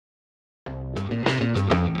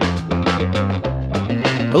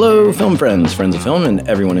Hello, film friends, friends of film, and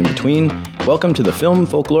everyone in between. Welcome to the Film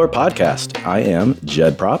Folklore Podcast. I am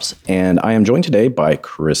Jed Props, and I am joined today by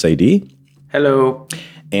Chris A.D. Hello.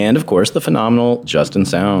 And, of course, the phenomenal Justin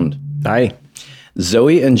Sound. Hi.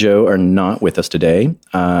 Zoe and Joe are not with us today.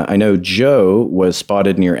 I know Joe was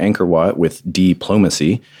spotted near Angkor Wat with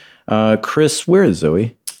diplomacy. Chris, where is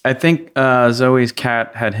Zoe? I think Zoe's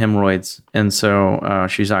cat had hemorrhoids, and so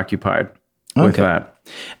she's occupied with that.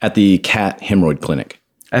 At the cat hemorrhoid clinic.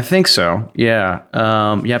 I think so, yeah.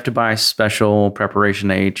 You have to buy special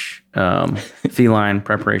Preparation H, feline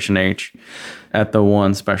Preparation H, at the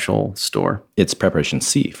one special store. It's Preparation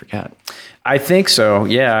C for cat. I think so,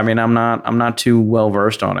 yeah. I mean, I'm not too well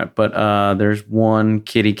versed on it, but there's one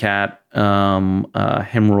kitty cat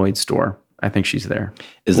hemorrhoid store. I think she's there.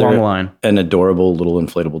 Is Long there line. An adorable little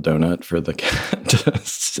inflatable donut for the cat to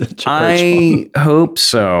perch I on? hope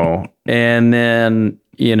so. And then,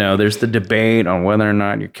 there's the debate on whether or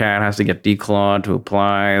not your cat has to get declawed to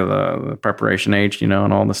apply the Preparation H, and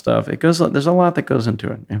all the stuff. There's a lot that goes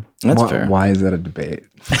into it. Yeah. That's fair. Why is that a debate?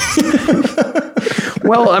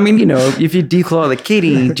 Well, I mean, if you declaw the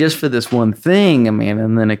kitty just for this one thing,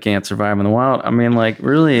 and then it can't survive in the wild.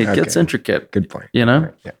 Really, it gets intricate. Good point.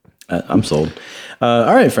 Right, yeah. I'm sold.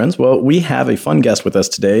 All right, friends. Well, we have a fun guest with us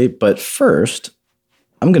today, but first,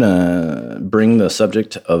 I'm going to bring the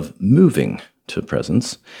subject of moving to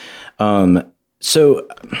presence. So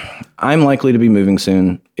I'm likely to be moving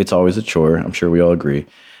soon. It's always a chore. I'm sure we all agree.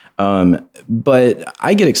 But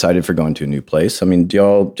I get excited for going to a new place. Do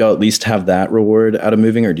y'all at least have that reward out of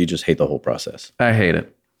moving, or do you just hate the whole process? I hate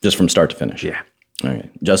it. Just from start to finish? Yeah. All right.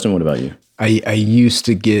 Justin, what about you? I used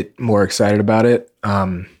to get more excited about it.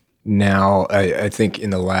 Now, I think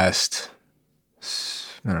in the last,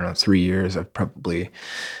 3 years, I've probably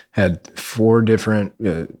had 4 different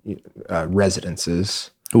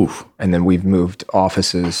residences. Oof. And then we've moved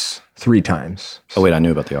offices 3 times. Oh, wait, I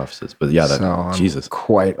knew about the offices, but yeah, So Jesus. I'm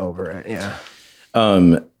quite over it, yeah.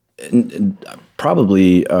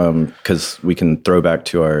 Probably because we can throw back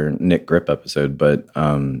to our Nick Grip episode, but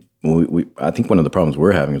I think one of the problems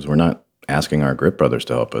we're having is we're not asking our Grip brothers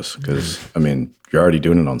to help us because, you're already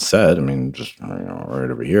doing it on set. Just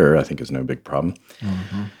right over here, I think is no big problem.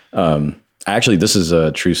 Mm-hmm. Actually, this is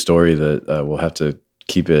a true story that we'll have to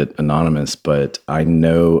keep it anonymous, but I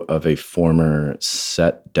know of a former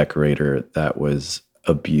set decorator that was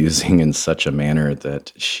abusing in such a manner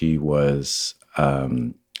that she was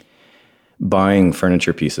buying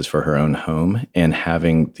furniture pieces for her own home and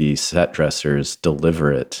having the set dressers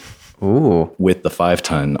deliver it. Ooh. With the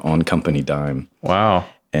 5-ton on company dime. Wow.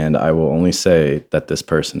 And I will only say that this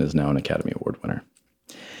person is now an Academy Award winner.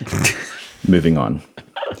 Moving on.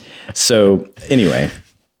 So anyway,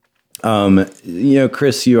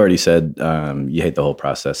 Chris, you already said you hate the whole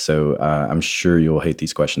process. So I'm sure you'll hate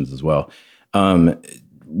these questions as well.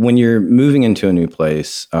 When you're moving into a new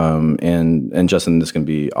place, and Justin, this can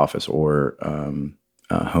be office or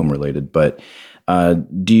home related, but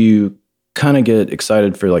do you kind of get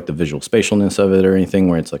excited for like the visual spatialness of it or anything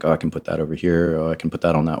where it's like, oh, I can put that over here, or I can put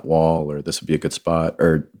that on that wall, or this would be a good spot,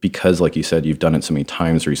 or because like you said, you've done it so many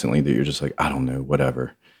times recently that you're just like, I don't know,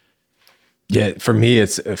 whatever. Yeah, for me,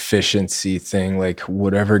 it's efficiency thing. Like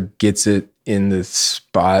whatever gets it in the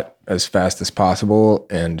spot as fast as possible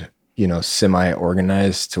and,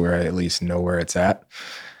 semi-organized to where I at least know where it's at.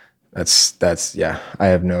 That's yeah.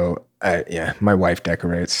 My wife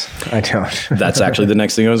decorates. I don't. That's actually the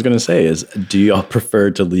next thing I was going to say is, do y'all prefer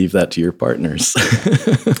to leave that to your partners?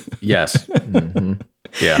 Yes. Mm-hmm.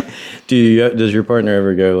 Yeah. Does your partner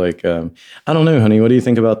ever go like, I don't know, honey, what do you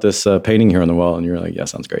think about this painting here on the wall? And you're like, yeah,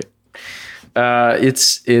 sounds great.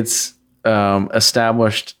 It's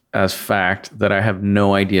established as fact that I have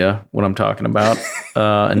no idea what I'm talking about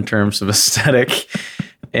in terms of aesthetic,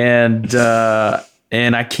 and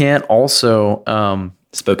I can't also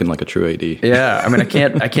spoken like a true AD. Yeah,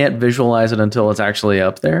 I can't visualize it until it's actually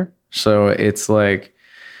up there. So it's like,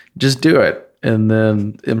 just do it, and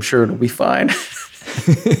then I'm sure it'll be fine.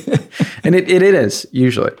 And it is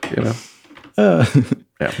usually, Yeah.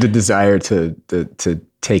 The desire to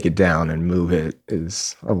take it down and move it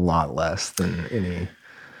is a lot less than any,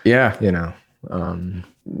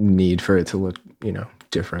 need for it to look,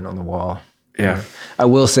 different on the wall. Yeah. I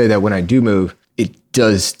will say that when I do move, it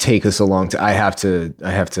does take us a long time. I have to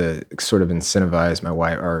sort of incentivize my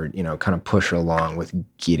wife or, kind of push her along with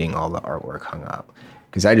getting all the artwork hung up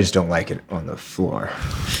because I just don't like it on the floor.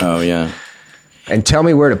 Oh, yeah. And tell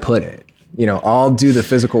me where to put it. I'll do the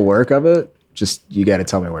physical work of it. Just, you got to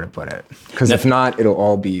tell me where to put it. Because if not, it'll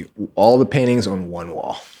all be all the paintings on one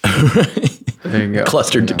wall. Right. There you go.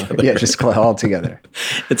 clustered together. Yeah, just all together.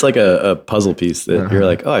 It's like a puzzle piece that you're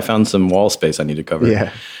like, oh, I found some wall space I need to cover.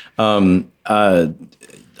 Yeah.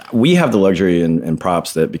 We have the luxury and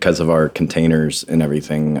props that because of our containers and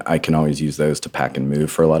everything, I can always use those to pack and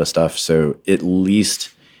move for a lot of stuff. So at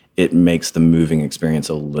least it makes the moving experience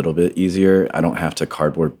a little bit easier. I don't have to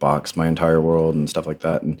cardboard box my entire world and stuff like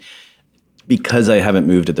that. And because I haven't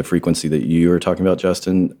moved at the frequency that you were talking about,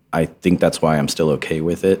 Justin, I think that's why I'm still okay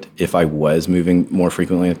with it. If I was moving more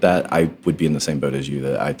frequently at that, I would be in the same boat as you,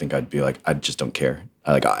 that I think I'd be like, I just don't care.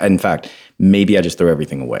 In fact, maybe I just throw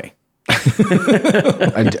everything away.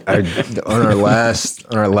 On our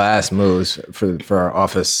last moves for our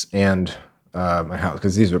office and my house,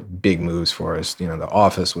 because these were big moves for us. You know, the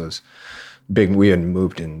office was big. We had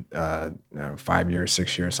moved in 5 years,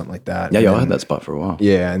 6 years, something like that. Yeah, y'all had that spot for a while.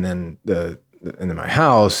 Yeah, and then my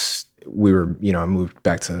house, we were, I moved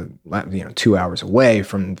back to 2 hours away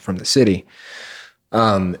from the city.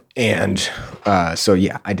 So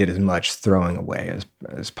yeah, I did as much throwing away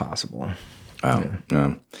as possible. Wow.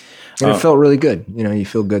 Yeah. And it felt really good. You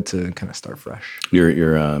feel good to kind of start fresh.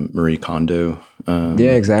 Your Marie Kondo.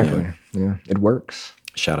 Yeah, exactly. Yeah, it works.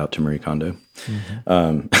 Shout out to Marie Kondo,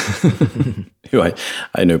 who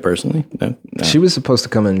I know personally. No. She was supposed to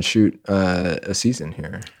come and shoot a season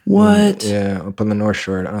here. What? Yeah, up on the North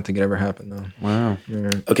Shore. I don't think it ever happened though. Wow. Yeah.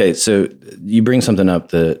 Okay, so you bring something up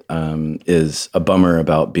that is a bummer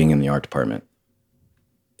about being in the art department.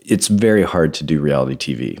 It's very hard to do reality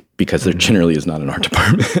TV because there generally is not an art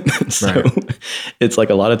department. So it's like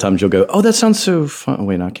a lot of times you'll go, oh, that sounds so fun. Oh,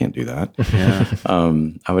 wait, no, I can't do that. Yeah.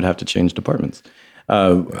 I would have to change departments.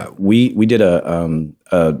 We did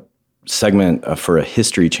a segment for a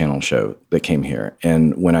History Channel show that came here.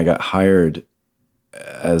 And when I got hired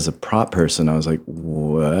as a prop person, I was like,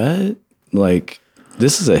 what? Like,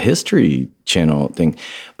 this is a History Channel thing.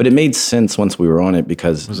 But it made sense once we were on it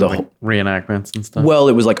because Was it like reenactments and stuff? well,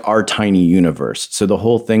 it was like our tiny universe. So the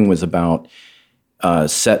whole thing was about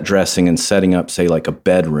set dressing and setting up, say, like a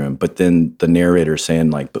bedroom. But then the narrator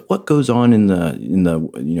saying, like, but what goes on in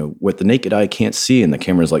the what the naked eye can't see, and the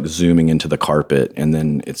camera's like zooming into the carpet, and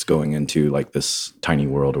then it's going into like this tiny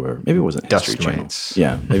world where maybe it wasn't History Channel.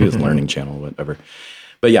 Yeah, maybe it was Learning Channel, whatever.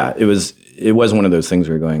 But yeah, it was one of those things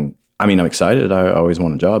where you're going, I mean, I'm excited. I always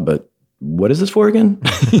want a job, but what is this for again?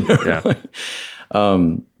 Yeah.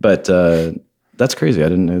 But that's crazy. I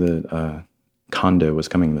didn't know that Kondo was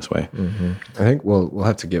coming this way. Mm-hmm. I think we'll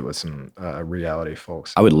have to get with some reality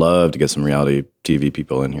folks. I would love to get some reality TV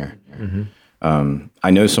people in here. Mm-hmm. I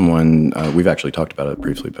know someone, we've actually talked about it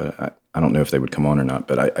briefly, but I don't know if they would come on or not,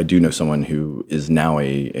 but I do know someone who is now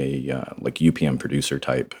a like UPM producer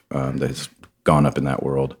type that has gone up in that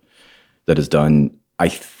world, that has done, I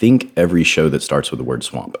think, every show that starts with the word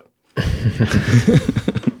swamp.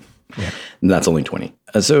 Yeah. And that's only 20.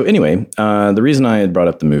 So anyway, the reason I had brought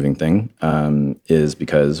up the moving thing is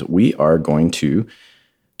because we are going to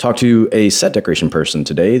talk to a set decoration person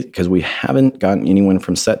today, because we haven't gotten anyone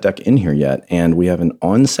from Set Dec in here yet. And we have an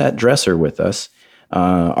on-set dresser with us,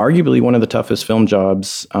 arguably one of the toughest film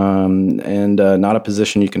jobs, and not a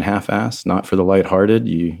position you can half-ass, not for the lighthearted.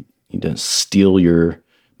 You need to steel your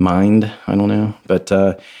mind. I don't know. But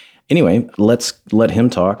anyway, let's let him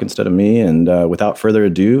talk instead of me. And without further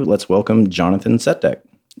ado, let's welcome Jonathan Set Dec.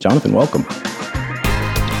 Jonathan, welcome.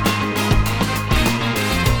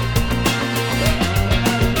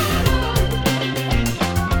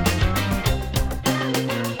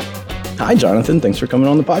 Hi, Jonathan. Thanks for coming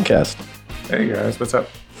on the podcast. Hey guys, what's up?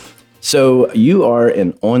 So you are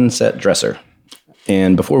an on-set dresser.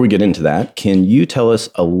 And before we get into that, can you tell us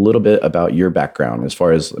a little bit about your background as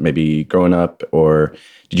far as maybe growing up, or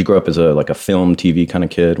did you grow up as a film, TV kind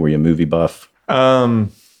of kid? Were you a movie buff?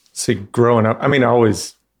 See, growing up, I mean, I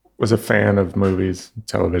always was a fan of movies,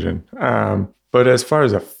 television. But as far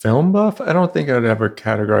as a film buff, I don't think I'd ever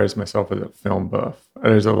categorize myself as a film buff.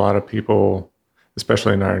 There's a lot of people,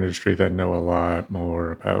 especially in our industry, that know a lot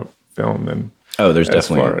more about film than there's as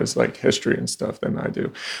definitely far as like history and stuff than I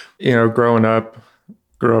do. You know, growing up,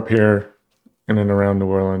 grew up here in and around New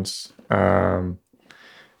Orleans. And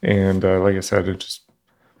like I said, I just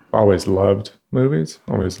always loved movies,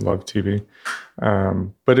 always loved TV.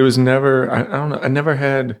 But it was never, I don't know, I never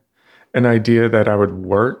had an idea that I would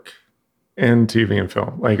work in TV and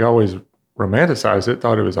film. Like I always romanticized it,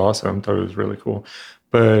 thought it was awesome, thought it was really cool.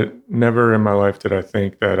 But never in my life did I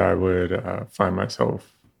think that I would find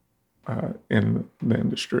myself in the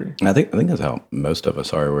industry. I think that's how most of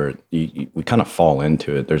us are, where we kind of fall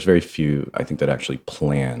into it. There's very few, I think, that actually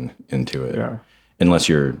plan into it. Yeah. Unless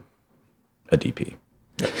you're a DP.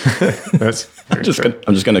 That's very true.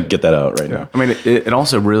 I'm just gonna get that out right now. I mean, it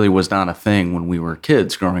also really was not a thing when we were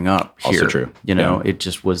kids growing up here. Also true. You know, it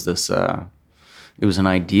just was this, it was an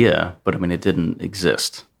idea, but I mean, it didn't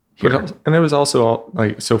exist here. And it was also all,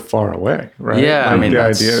 like so far away, right? Yeah, I Like, mean, the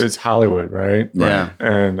that's- idea is Hollywood, right? Yeah.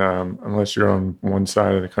 And unless you're on one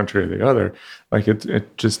side of the country or the other, like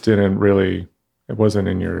it just didn't really. It wasn't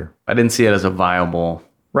in your I didn't see it as a viable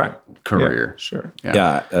right career. Yeah, sure.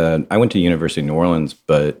 Yeah, I went to University of New Orleans,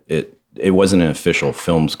 but it wasn't an official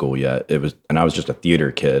film school yet. And I was just a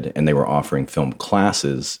theater kid, and they were offering film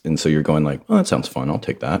classes, and so you're going like, "Oh, that sounds fun. I'll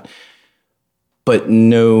take that." But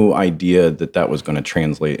no idea that was going to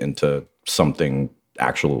translate into something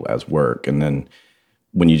actual as work. And then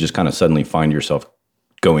when you just kind of suddenly find yourself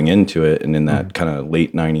going into it, and in that kind of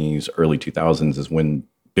late 90s, early 2000s is when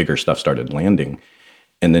bigger stuff started landing.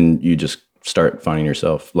 And then you just start finding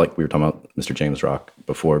yourself, like we were talking about Mr. James Rock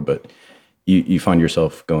before, but you find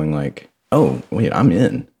yourself going like, oh, wait, I'm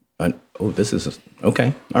in. This is,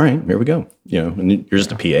 okay, all right, here we go. You know, and you're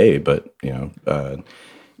just a PA, but, you know,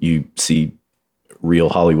 you see real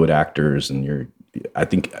Hollywood actors, and I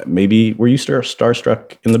think maybe, were you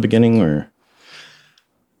starstruck in the beginning, or?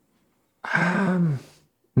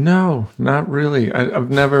 No, not really. I've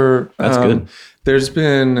never. That's good. There's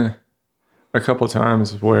been a couple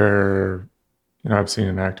times where, you know, I've seen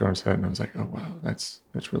an actor on set and I was like, oh wow, that's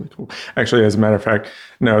really cool. Actually, as a matter of fact,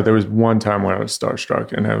 no, there was one time where I was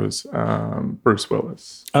starstruck, and it was Bruce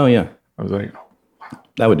Willis. Oh yeah, I was like, oh,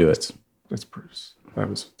 that would do it. that's Bruce.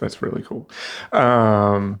 That's really cool.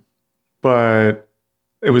 But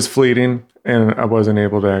it was fleeting, and I wasn't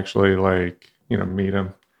able to actually, like, you know, meet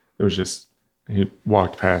him. It was just, he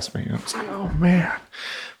walked past me, and I was like, oh man.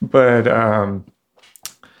 But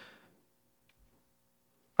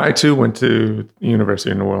I too went to the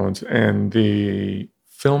University of New Orleans, and the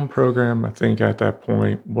film program, I think at that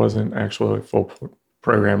point, wasn't actually a full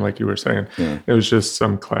program like you were saying. Yeah. It was just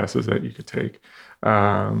some classes that you could take.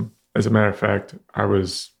 As a matter of fact, I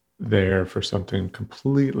was there for something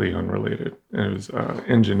completely unrelated. It was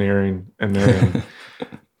engineering, and then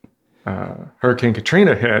Hurricane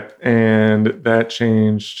Katrina hit, and that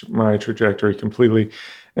changed my trajectory completely.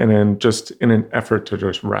 And then, just in an effort to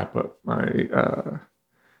just wrap up my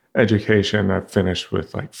education, I finished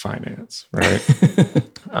with like finance, right?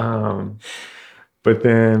 But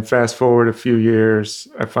then fast forward a few years,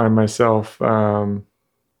 I find myself out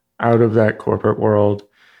of that corporate world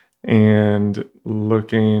and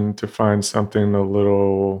looking to find something a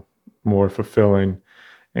little more fulfilling.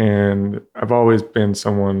 And I've always been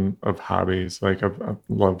someone of hobbies. Like I've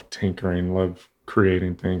loved tinkering, love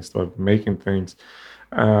creating things, love making things.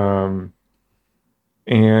 And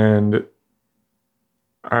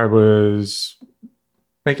I was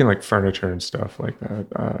making like furniture and stuff like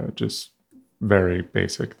that, just very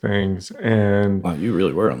basic things. And Wow, you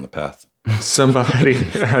really were on the path. somebody,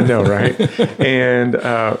 I know, right? And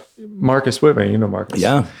Marcus Whitman, you know Marcus.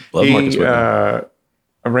 Yeah, love Marcus Whitman.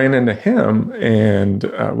 I ran into him, and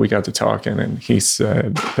we got to talking, and he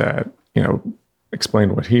said that, you know,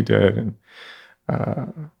 explained what he did, and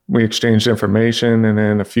we exchanged information. And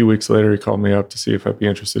then a few weeks later, he called me up to see if I'd be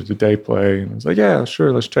interested to day play, and I was like, yeah,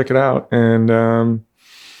 sure, let's check it out. And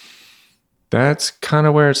that's kind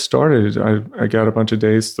of where it started. I got a bunch of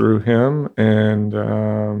days through him, and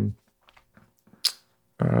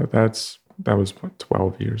that was what,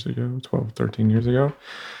 13 years ago.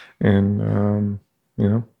 And, you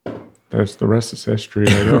know, that's the rest is history,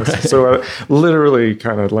 I guess. Right. So I literally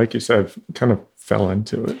kind of, like you said, kind of fell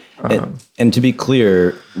into it. And to be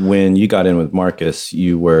clear, when you got in with Marcus,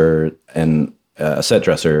 you were a set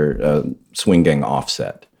dresser, Swing Gang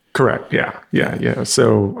Offset. Correct. Yeah.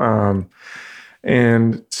 So,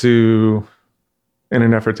 and in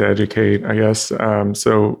an effort to educate, I guess,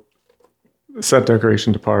 so the set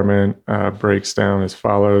decoration department breaks down as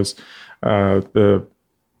follows.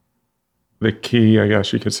 The key, I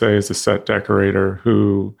guess you could say, is the set decorator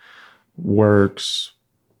who works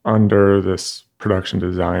under this production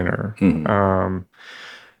designer. Mm-hmm.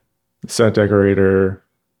 The set decorator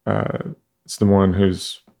is the one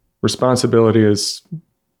whose responsibility is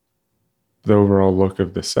the overall look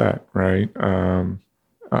of the set, right?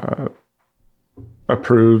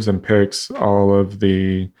 Approves and picks all of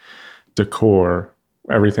the decor,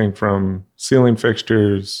 everything from ceiling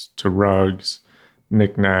fixtures to rugs,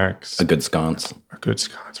 knickknacks. A good sconce. Good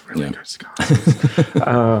sconce.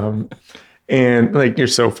 And like your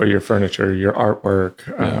sofa, your furniture, your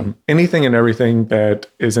artwork, anything and everything that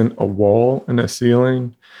isn't a wall and a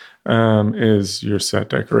ceiling is your set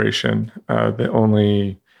decoration. The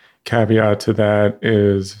only caveat to that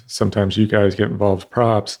is sometimes you guys get involved with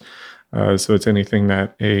props. So it's anything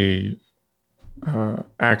that a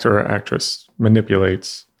actor or actress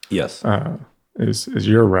manipulates Yes. Is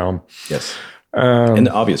your realm. Yes. And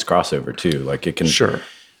the obvious crossover too. Like it can. Sure.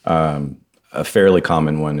 A fairly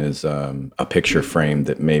common one is a picture frame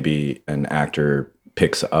that maybe an actor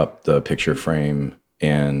picks up the picture frame,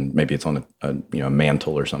 and maybe it's on a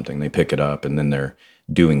mantle or something. They pick it up and then they're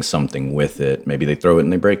doing something with it. Maybe they throw it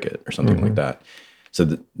and they break it or something like that.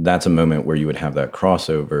 So that's a moment where you would have that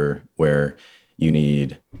crossover where you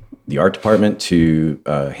need the art department to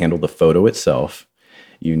handle the photo itself.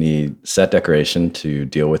 You need set decoration to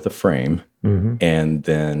deal with the frame. And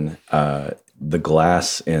then the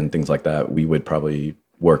glass and things like that, we would probably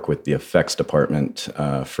work with the effects department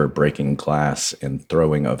for breaking glass and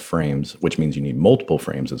throwing of frames, which means you need multiple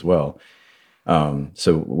frames as well.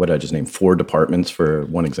 So what did I just name? 4 departments for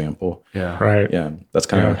one example. Yeah. Right. Yeah, that's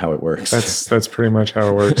kind of how it works. That's pretty much how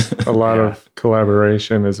it works. A lot of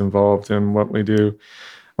collaboration is involved in what we do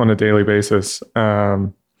on a daily basis.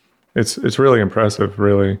 It's really impressive,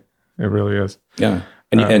 really. It really is. Yeah.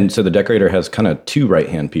 And so the decorator has kind of 2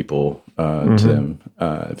 right-hand people to them,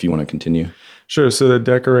 if you want to continue. Sure. So the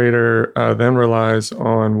decorator then relies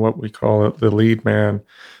on what we call it the lead man.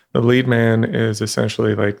 The lead man is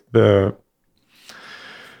essentially like the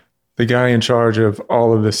guy in charge of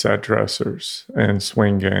all of the set dressers and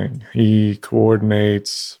swing gang. He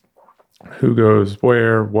coordinates who goes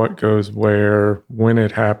where, what goes where, when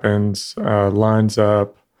it happens, lines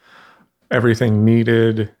up everything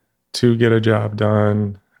needed to get a job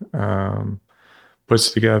done, puts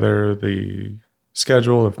together the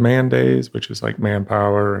schedule of man days, which is like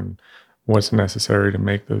manpower and what's necessary to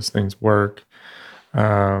make those things work,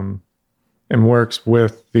 and works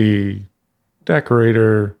with the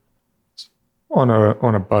decorator on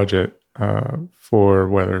a budget for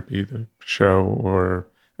whether it be the show or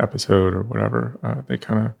episode or whatever. They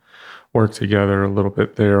kind of work together a little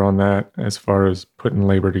bit there on that as far as putting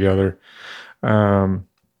labor together.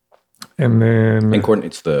 And then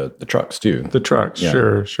coordinates the trucks too. The trucks,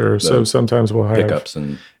 sure. So sometimes we'll have pickups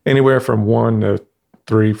and anywhere from 1 to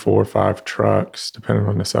 3, 4, 5 trucks, depending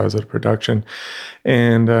on the size of the production.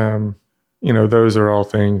 And those are all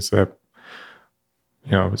things that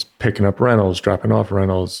it's picking up rentals, dropping off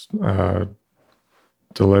rentals,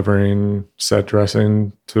 delivering set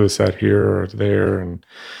dressing to a set here or there, and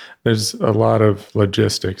there's a lot of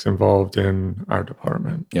logistics involved in our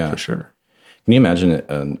department. Yeah, for sure. Can you imagine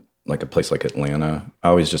it? Like a place like Atlanta, I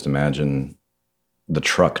always just imagine the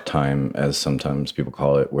truck time, as sometimes people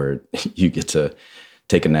call it, where you get to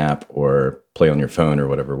take a nap or play on your phone or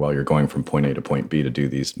whatever while you're going from point A to point B to do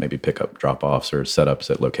these maybe pickup drop-offs or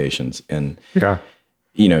setups at locations. And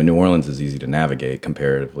New Orleans is easy to navigate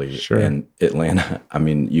comparatively. Sure. And Atlanta, I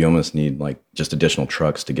mean, you almost need like just additional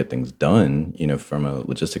trucks to get things done, from a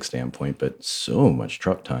logistics standpoint, but so much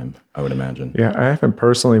truck time, I would imagine. Yeah, I haven't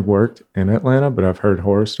personally worked in Atlanta, but I've heard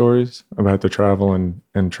horror stories about the travel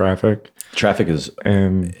and traffic. Traffic is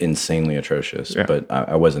insanely atrocious, but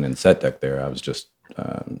I wasn't in set deck there. I was just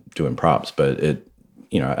doing props, but the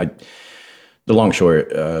long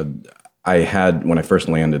short, when I first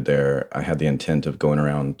landed there, I had the intent of going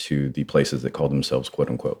around to the places that call themselves quote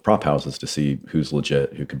unquote prop houses to see who's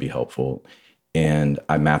legit, who could be helpful. And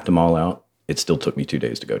I mapped them all out. It still took me 2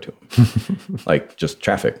 days to go to them. Like just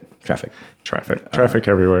traffic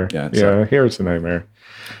everywhere. Yeah. Here it's a nightmare.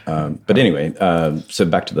 But anyway, so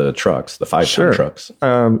back to the trucks, the 5-ton trucks.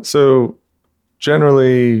 So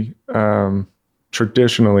generally,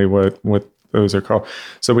 traditionally what those are called.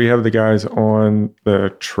 So we have the guys on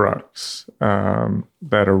the trucks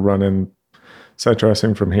that are running set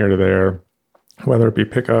dressing from here to there, whether it be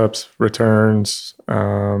pickups, returns,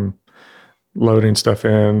 loading stuff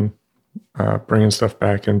in, bringing stuff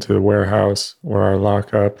back into the warehouse or our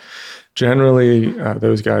lockup. Generally,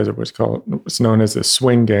 those guys are what's known as the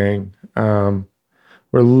swing gang. We're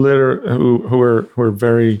who are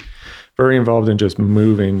very, very involved in just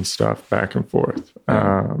moving stuff back and forth.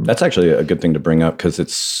 That's actually a good thing to bring up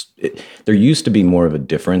because there used to be more of a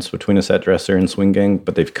difference between a set dresser and swing gang,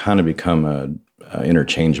 but they've kind of become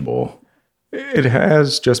interchangeable. It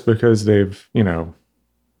has, just because they've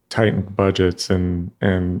tightened budgets and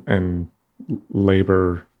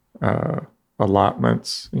labor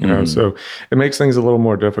allotments. So it makes things a little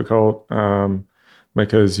more difficult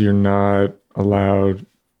because you're not allowed.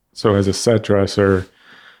 So as a set dresser.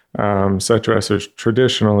 Set dressers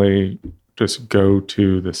traditionally just go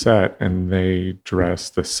to the set and they dress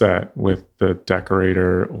the set with the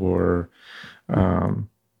decorator or,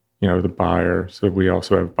 the buyer. So we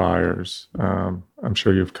also have buyers. I'm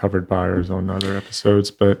sure you've covered buyers on other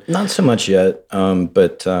episodes, but not so much yet.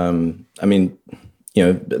 But I mean,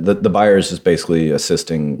 the buyers is basically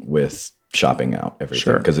assisting with shopping out everything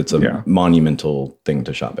Sure. because it's a monumental thing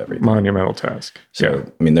to shop everything. Monumental task. So,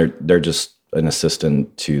 I mean, they're just an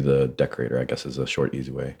assistant to the decorator, I guess is a short,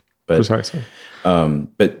 easy way. But, Precisely.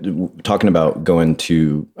 But talking about going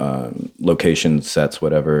to location sets,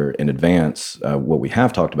 whatever, in advance, what we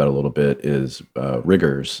have talked about a little bit is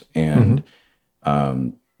riggers. And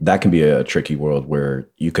that can be a tricky world where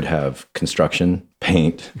you could have construction,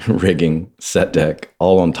 paint, rigging, set deck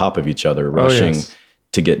all on top of each other, rushing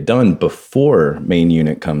to get done before main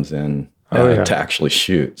unit comes in to actually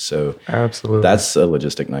shoot. So absolutely, that's a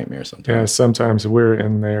logistic nightmare sometimes. Yeah, sometimes we're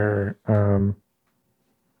in there.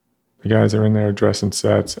 The guys are in there dressing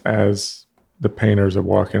sets as the painters are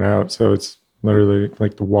walking out. So it's literally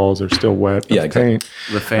like the walls are still wet with paint.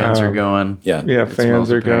 The fans are going. Yeah,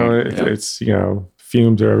 fans are going. It's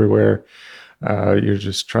fumes are everywhere. You're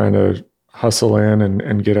just trying to hustle in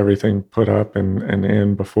and get everything put up and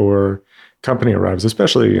in before company arrives,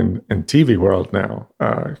 especially in TV world now,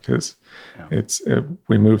 because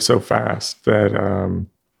we move so fast that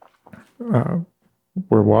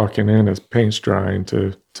we're walking in as paint's drying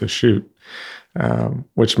to shoot,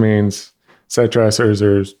 which means set dressers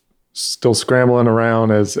are still scrambling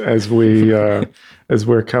around as we as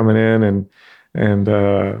we're coming in and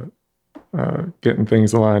getting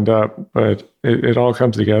things lined up. But it all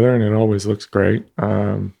comes together and it always looks great.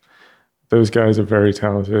 Those guys are very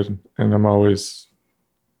talented, and I'm always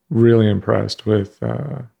really impressed with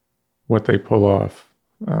what they pull off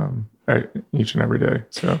each and every day.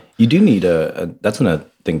 So you do need that's another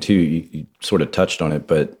thing too. You sort of touched on it,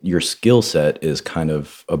 but your skill set is kind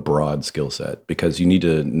of a broad skill set because you need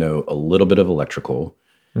to know a little bit of electrical.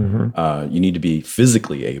 You need to be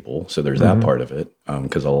physically able. So there's that part of it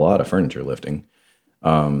because a lot of furniture lifting.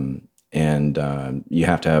 And you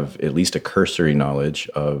have to have at least a cursory knowledge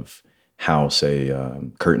of how, say,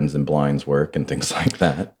 curtains and blinds work and things like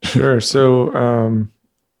that. Sure. So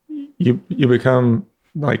you become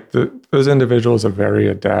like those individuals are very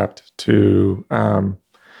adept to,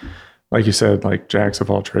 like you said, like jacks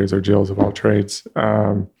of all trades or Jills of all trades. We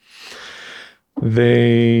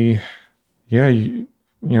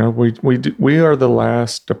are the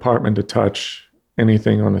last department to touch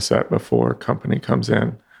anything on the set before company comes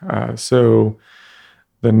in. So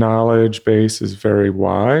the knowledge base is very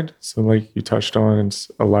wide. So like you touched on,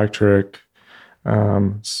 it's electric,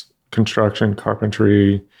 construction,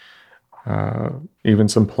 carpentry, even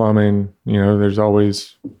some plumbing. There's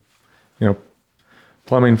always,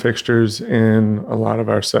 plumbing fixtures in a lot of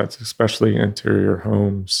our sets, especially interior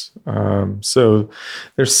homes. So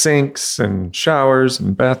there's sinks and showers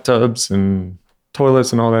and bathtubs and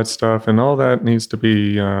toilets and all that stuff. And all that needs to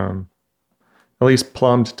be at least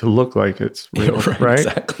plumbed to look like it's real, right?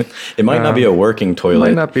 Exactly. It might not be a working toilet. It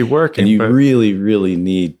might not be working. And you really, really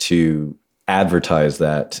need to advertise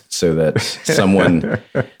that so that someone,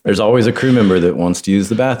 there's always a crew member that wants to use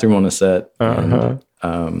the bathroom on a set. Do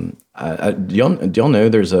y'all know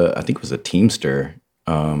there's I think it was a Teamster.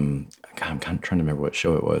 I'm kind of trying to remember what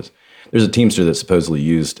show it was. There's a Teamster that supposedly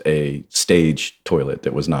used a stage toilet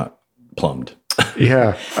that was not plumbed.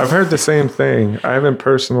 Yeah, I've heard the same thing. I haven't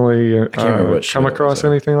personally come across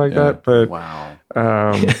anything like that, but wow.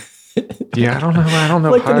 Yeah, I don't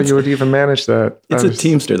know like how you would even manage that. It's a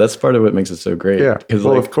Teamster. That's part of what makes it so great. Yeah,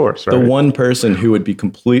 well, of course, right? The one person who would be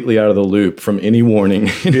completely out of the loop from any warning,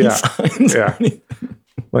 any signs,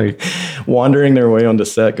 like wandering their way onto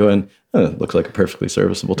set, going, looks like a perfectly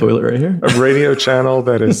serviceable toilet right here. A radio channel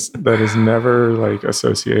that is never like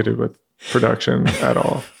associated with production at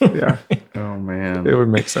all. Yeah. Oh man, it would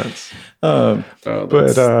make sense.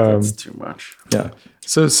 That's too much. Yeah.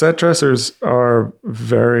 So set dressers are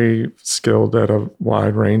very skilled at a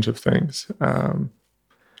wide range of things.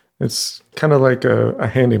 It's kind of like a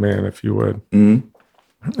handyman, if you would,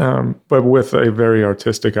 but with a very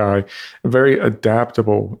artistic eye, very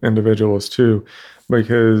adaptable individuals too,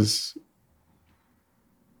 because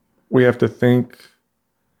we have to think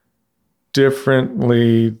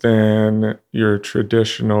differently than your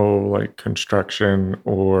traditional like construction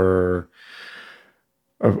or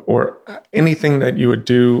anything that you would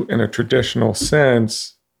do in a traditional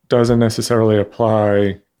sense doesn't necessarily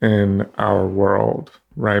apply in our world,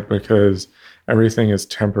 right? Because everything is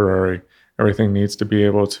temporary. Everything needs to be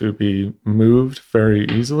able to be moved very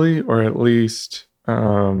easily, or at least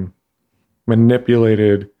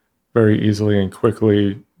manipulated very easily and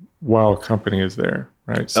quickly while company is there,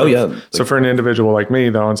 right? So, So for an individual like me,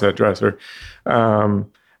 the on-set dresser,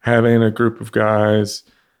 having a group of guys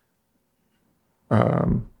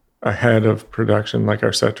ahead of production, like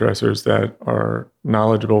our set dressers that are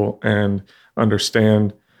knowledgeable and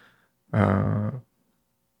understand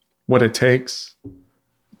what it takes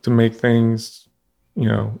to make things,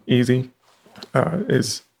 easy,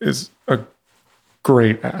 is a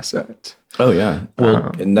great asset. Oh yeah.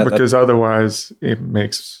 Well, and Because otherwise it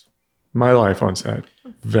makes my life on set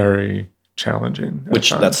very challenging. at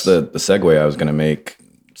which that's times. the segue I was going to make.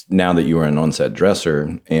 Now that you are an on-set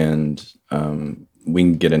dresser, and we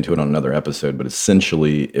can get into it on another episode, but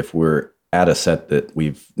essentially, if we're at a set that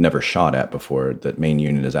we've never shot at before, that main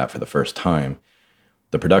unit is at for the first time,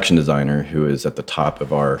 the production designer, who is at the top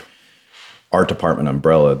of our art department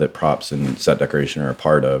umbrella that props and set decoration are a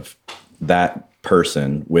part of, that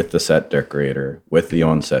person with the set decorator, with the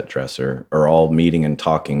on-set dresser, are all meeting and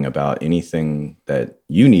talking about anything that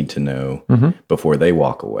you need to know before they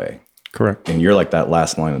walk away. Correct. And you're like that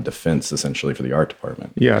last line of defense, essentially, for the art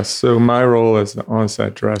department. Yes. So my role as the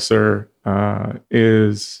on-set dresser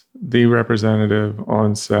is the representative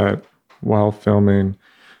on set while filming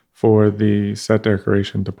for the set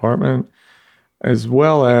decoration department, as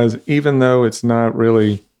well as, even though it's not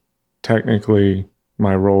really technically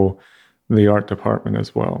my role, the art department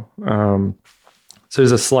as well. So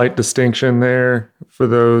there's a slight distinction there for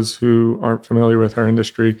those who aren't familiar with our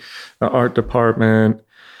industry. The art department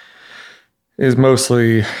is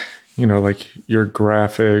mostly, like your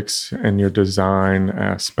graphics and your design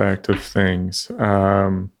aspect of things.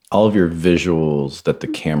 All of your visuals that the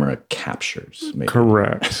camera captures. Maybe.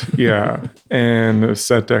 Correct. Yeah. And the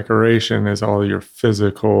set decoration is all your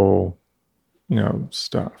physical,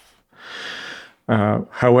 stuff.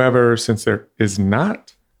 However, since there is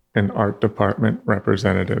not an art department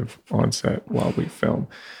representative on set while we film,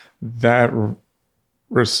 that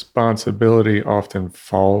responsibility often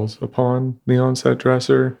falls upon the on-set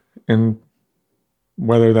dresser, and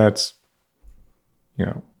whether that's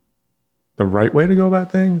the right way to go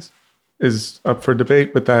about things is up for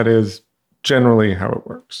debate, but that is generally how it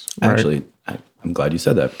works. Right? Actually, I'm glad you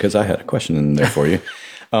said that, because I had a question in there for you.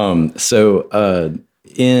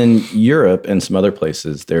 In Europe and some other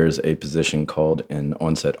places, there's a position called an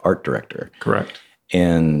on-set art director. Correct.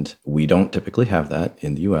 And we don't typically have that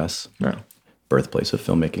in the U.S. No. Birthplace of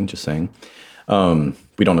filmmaking, just saying.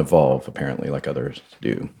 We don't evolve, apparently, like others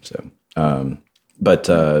do. So, but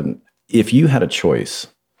if you had a choice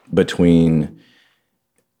between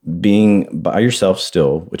being by yourself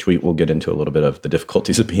still, which we will get into a little bit of the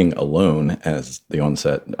difficulties of being alone as the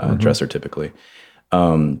on-set dresser typically.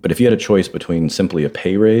 But if you had a choice between simply a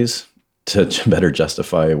pay raise to better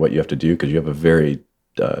justify what you have to do, because you have a very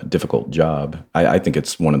difficult job. I think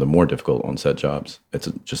it's one of the more difficult on-set jobs. It's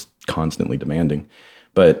just constantly demanding.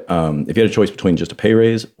 But if you had a choice between just a pay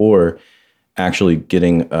raise or actually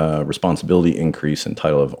getting a responsibility increase in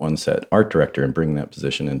title of on-set art director and bringing that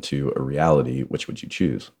position into a reality, which would you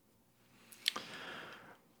choose?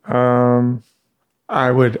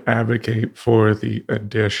 I would advocate for the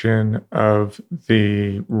addition of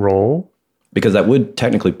the role. Because that would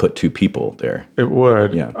technically put two people there. It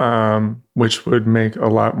would, Yeah. Which would make a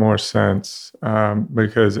lot more sense,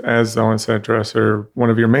 because as the on-set dresser, one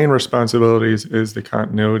of your main responsibilities is the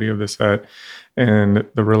continuity of the set and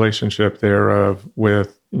the relationship thereof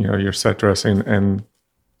with your set dressing and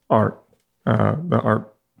art, the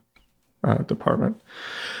art department,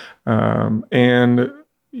 and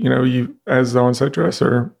you as the on-set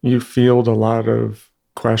dresser, you field a lot of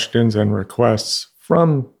questions and requests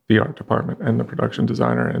from the art department and the production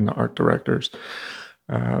designer and the art directors.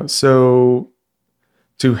 So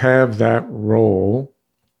to have that role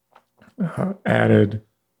added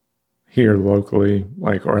here locally,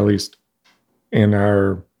 or at least in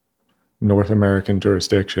our North American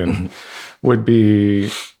jurisdiction, would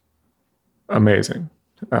be amazing.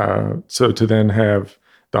 So to then have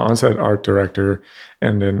the on-set art director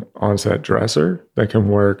and an on-set dresser that can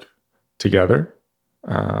work together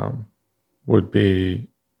would be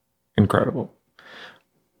incredible.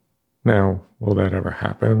 Now, will that ever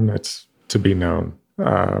happen? It's to be known.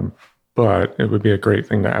 But it would be a great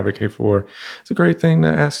thing to advocate for. It's a great thing to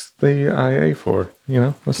ask the IA for.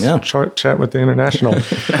 Let's chat with the international.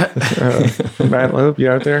 Matt Loeb, you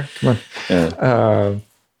out there? Come on. Yeah.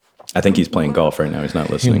 I think he's playing golf right now. He's not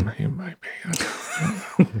listening. He might be.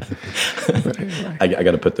 But anyway. I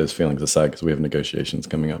got to put those feelings aside because we have negotiations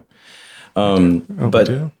coming up.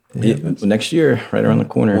 Next year, right around the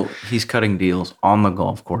corner. Well, he's cutting deals on the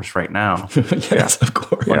golf course right now Yes, of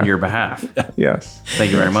course. on your behalf. Yes.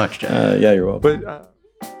 Thank you very much, Jack. Yeah, you're welcome. But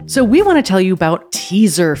So we want to tell you about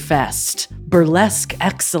Teaser Fest, burlesque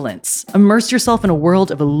excellence. Immerse yourself in a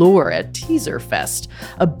world of allure at Teaser Fest,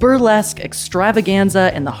 a burlesque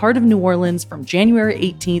extravaganza in the heart of New Orleans from January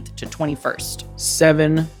 18th to 21st.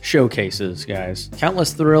 7 showcases, guys.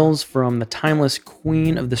 Countless thrills from the timeless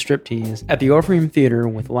queen of the striptease at the Orpheum Theater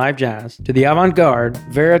with live jazz to the avant-garde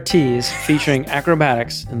Vera Tease featuring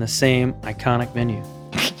acrobatics in the same iconic venue.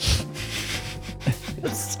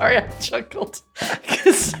 Sorry, I chuckled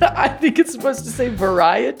because I think it's supposed to say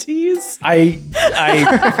varieties. I think,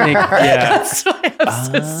 yeah. That's why I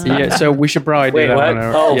was so Yeah, so we should probably do Wait, that what? one.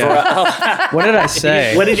 Oh, Yeah. What did I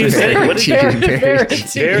say? What did you say? What did you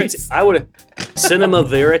Verities. Verities. I would have Cinema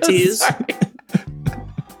Verities.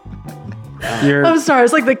 You're, I'm sorry.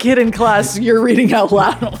 It's like the kid in class. You're reading out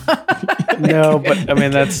loud, no, but I mean,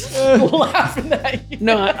 that's. laughing at you.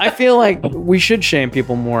 No, I feel like we should shame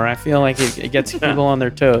people more. I feel like it gets people on their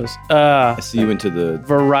toes. I see you into the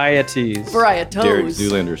Varieties. Derek Varietos.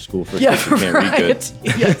 Zoolander School for Yeah, kids who can't read good.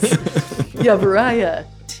 variety. Yes. Yeah,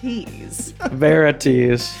 varieties.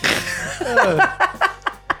 Verities.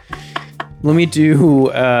 Let me do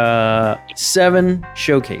 7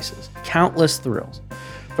 showcases. Countless thrills.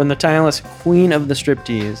 From the timeless queen of the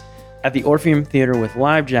striptease at the Orpheum Theater with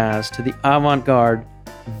live jazz to the avant-garde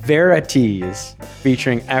Verities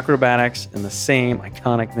featuring acrobatics in the same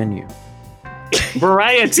iconic venue.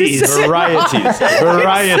 Varieties. Varieties.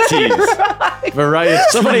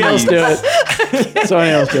 Somebody else do it.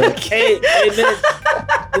 Somebody else do it. Hey, man,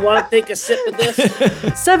 you want to take a sip of this?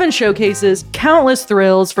 7 showcases, countless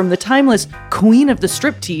thrills from the timeless queen of the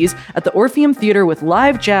striptease at the Orpheum Theater with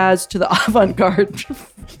live jazz to the avant-garde.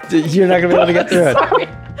 You're not going to be able to get through it. Sorry.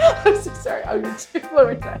 I'm so sorry. I'm going to do it one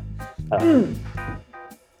more time.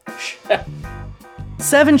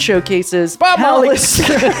 7 showcases, countless.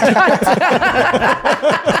 That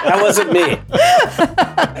wasn't me.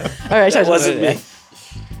 All right, That wasn't me.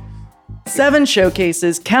 7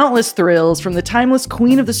 showcases, countless thrills from the timeless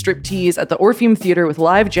queen of the striptease at the Orpheum Theater with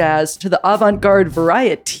live jazz to the avant-garde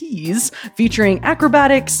Varieties featuring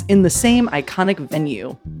acrobatics in the same iconic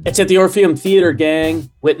venue. It's at the Orpheum Theater, gang.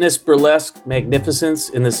 Witness burlesque magnificence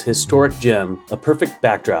in this historic gem, a perfect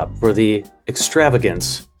backdrop for the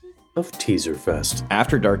extravagance of Teaser Fest.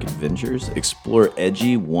 After Dark Adventures, explore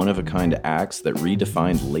edgy, one-of-a-kind acts that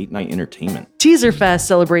redefined late-night entertainment. Teaser Fest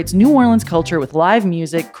celebrates New Orleans culture with live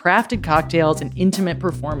music, crafted cocktails, and intimate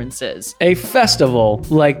performances. A festival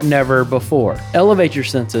like never before. Elevate your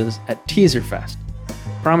senses at Teaser Fest,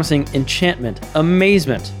 promising enchantment,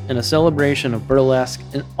 amazement, and a celebration of burlesque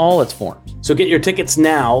in all its forms. So get your tickets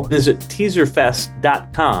now. Visit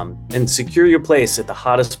teaserfest.com and secure your place at the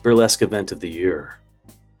hottest burlesque event of the year.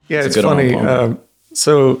 Yeah, it's a good funny. one.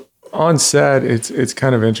 So on set, it's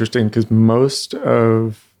kind of interesting because most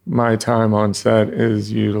of my time on set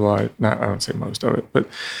is utilized. Not I don't say most of it, but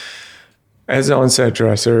as an on-set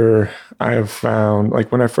dresser, I have found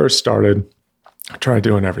like when I first started, I tried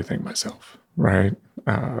doing everything myself. Right,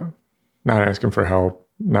 not asking for help,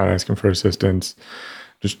 not asking for assistance,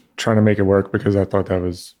 just trying to make it work because I thought that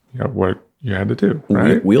was what you had to do.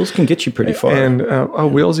 Right. Wheels can get you pretty far. And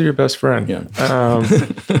wheels are your best friend. Yeah.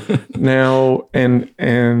 Now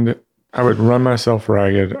and I would run myself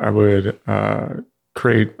ragged. I would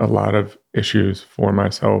create a lot of issues for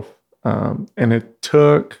myself, and it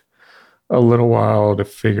took a little while to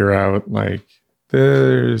figure out like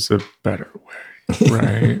there's a better way,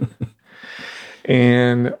 right?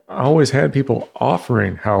 And I always had people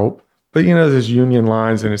offering help. But there's union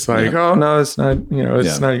lines, and it's like, oh no, it's not.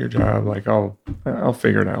 It's not your job. Like I'll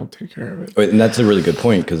figure it out. I'll take care of it. And that's a really good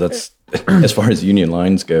point because that's as far as union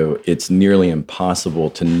lines go, it's nearly impossible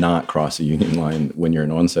to not cross a union line when you're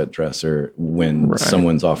an on-set dresser when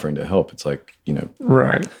someone's offering to help. It's like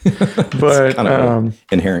right. But kind of an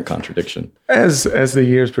inherent contradiction. As the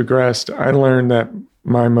years progressed, I learned that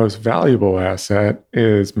my most valuable asset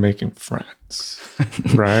is making friends,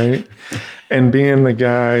 right? And being the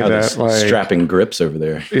guy that like strapping grips over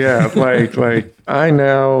there. Yeah, like I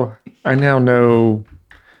now know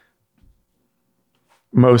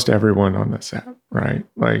most everyone on the set, right?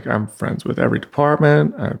 Like I'm friends with every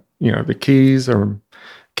department. The keys are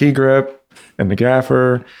key grip and the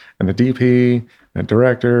gaffer and the DP and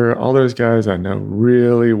director. All those guys I know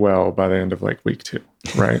really well by the end of like week 2,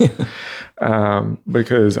 right?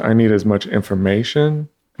 Because I need as much information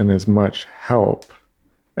and as much help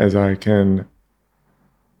as I can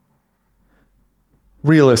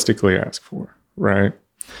realistically ask for, right?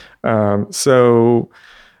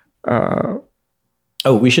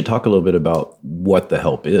 We should talk a little bit about what the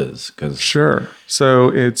help is, because sure. So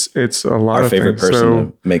it's a lot our of favorite things.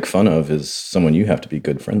 person to make fun of is someone you have to be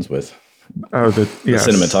good friends with. The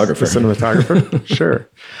cinematographer. The cinematographer. Sure.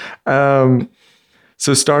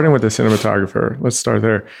 So starting with the cinematographer, let's start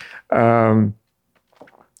there.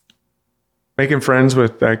 Making friends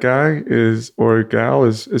with that guy or gal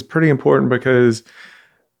is pretty important because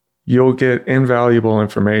you'll get invaluable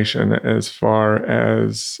information as far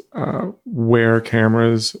as where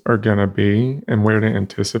cameras are going to be and where to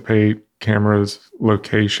anticipate cameras'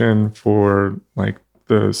 location for like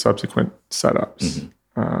the subsequent setups.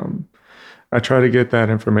 I try to get that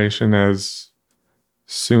information as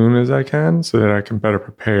soon as I can so that I can better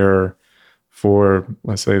prepare for,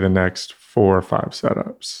 let's say, the next 4 or 5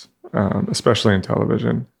 setups, especially in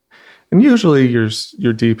television. And usually your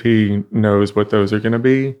DP knows what those are going to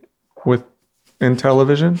be in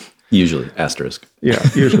television. Usually, asterisk. Yeah,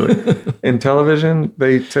 usually. In television,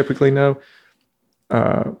 they typically know.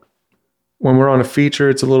 When we're on a feature,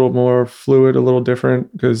 it's a little more fluid, a little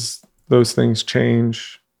different because those things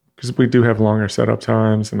change because we do have longer setup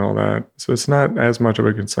times and all that. So it's not as much of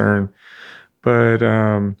a concern. But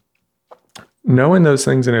knowing those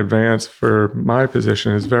things in advance for my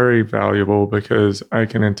position is very valuable because I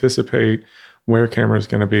can anticipate where camera is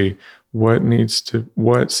going to be,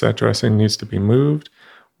 what set dressing needs to be moved,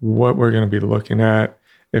 what we're going to be looking at,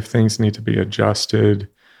 if things need to be adjusted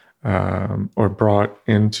or brought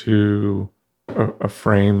into a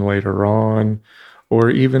frame later on,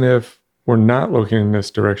 or even if we're not looking in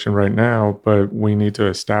this direction right now, but we need to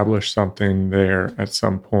establish something there at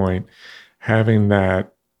some point, having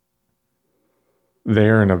that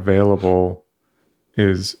there and available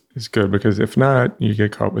is good, because if not, you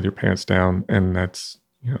get caught with your pants down, and that's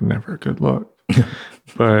never a good look.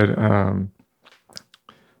 But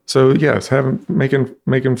so yes,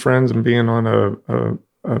 making friends and being on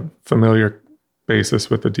a familiar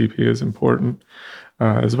basis with the DP is important,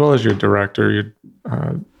 as well as your director.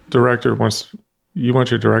 Your director wants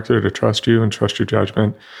your director to trust you and trust your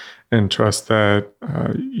judgment, and trust that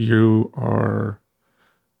you are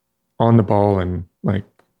on the ball and like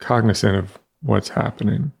cognizant of what's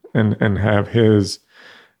happening, and have his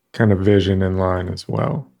kind of vision in line as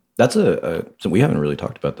well. That's so we haven't really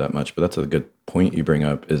talked about that much, but that's a good point you bring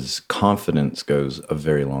up. Is confidence goes a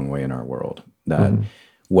very long way in our world. That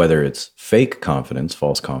whether it's fake confidence,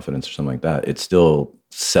 false confidence, or something like that, it still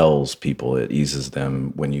sells people. It eases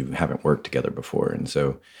them when you haven't worked together before, and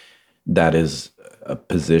so that is a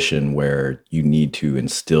position where you need to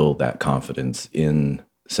instill that confidence in,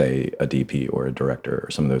 say, a DP or a director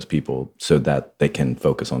or some of those people, so that they can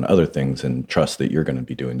focus on other things and trust that you're going to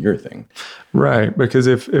be doing your thing. Right. Because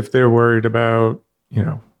if they're worried about,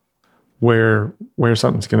 where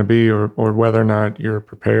something's going to be, or whether or not you're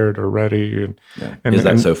prepared or ready. And is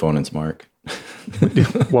that so phone and smart?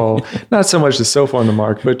 Well, not so much the sofa on the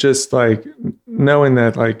mark, but just like knowing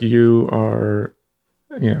that like you are,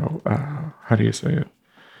 how do you say it?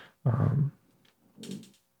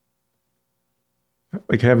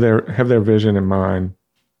 Like have their vision in mind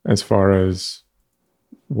as far as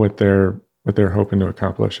what they're hoping to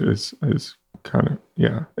accomplish is kind of,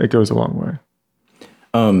 it goes a long way.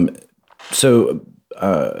 So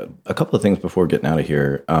a couple of things before getting out of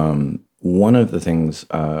here. One of the things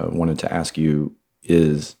I wanted to ask you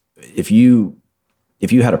is if you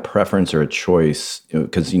had a preference or a choice,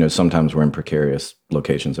 because sometimes we're in precarious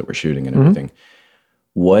locations that we're shooting and everything.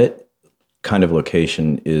 What kind of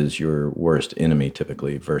location is your worst enemy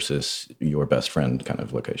typically versus your best friend kind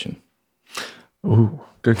of location? Ooh,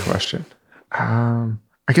 good question. I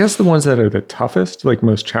guess the ones that are the toughest, like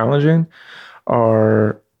most challenging,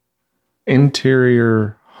 are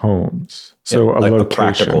interior homes. So like a location, a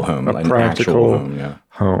practical home, a like practical an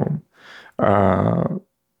actual home.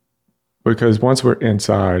 Because once we're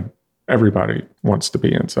inside, everybody wants to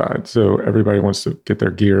be inside. So everybody wants to get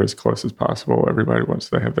their gear as close as possible. Everybody wants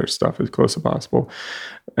to have their stuff as close as possible.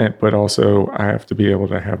 But also I have to be able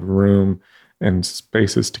to have room and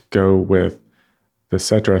spaces to go with the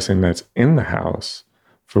set dressing that's in the house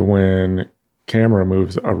for when camera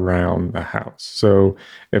moves around the house. So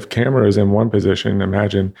if camera is in one position,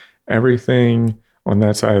 imagine everything on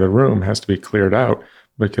that side of the room has to be cleared out,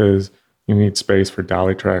 because you need space for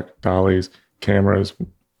dollies, cameras,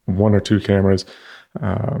 1 or 2 cameras.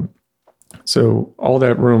 So all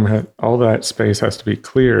that space has to be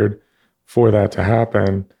cleared for that to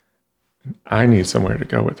happen. I need somewhere to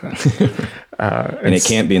go with that. And it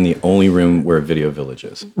can't be in the only room where Video Village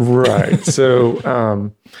is. Right.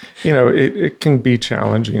 So, it can be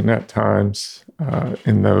challenging at times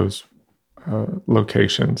in those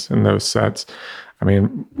locations, in those sets. I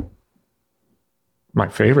mean, my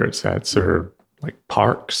favorite sets are like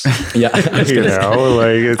parks. Yeah, You know,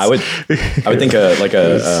 like it's, I would think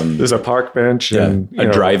there's a park bench and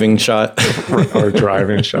a driving shot. or a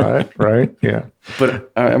driving shot, right? Yeah.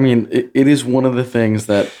 But I mean, it is one of the things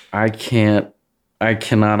that I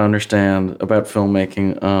cannot understand about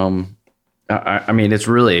filmmaking. I mean, it's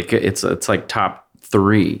really, it's like top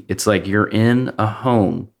 3. It's like you're in a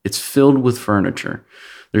home. It's filled with furniture.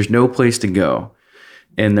 There's no place to go.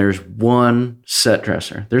 And there's one set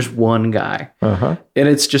dresser. There's one guy. And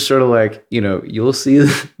it's just sort of like, you know, you'll see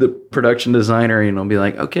the production designer, and he'll be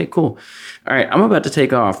like, okay, cool. All right, I'm about to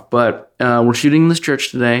take off, but we're shooting in this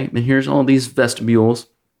church today, and here's all these vestibules.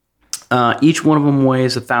 Each one of them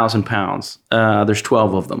weighs 1,000 pounds. There's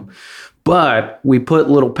 12 of them. But we put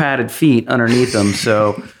little padded feet underneath them,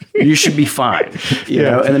 so you should be fine. You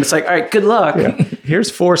know? And then it's like, all right, good luck. Yeah.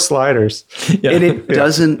 Here's 4 sliders. And it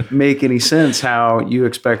doesn't make any sense how you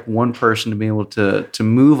expect one person to be able to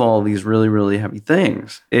move all these really, really heavy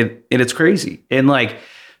things. And it's crazy. And like,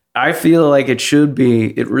 I feel like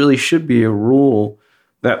it really should be a rule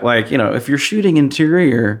that, like, you know, if you're shooting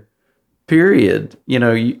interior, period, you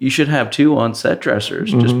know, you should have 2 on set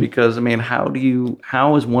dressers, just because, I mean,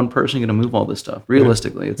 how is one person going to move all this stuff?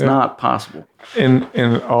 Realistically, it's not possible.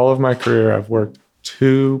 In all of my career, I've worked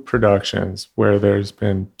 2 productions where there's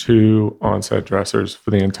been 2 on-set dressers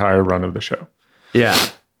for the entire run of the show. Yeah.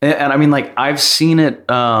 And I mean, like, I've seen it,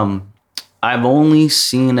 I've only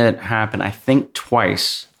seen it happen, I think,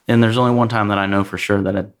 twice. And there's only one time that I know for sure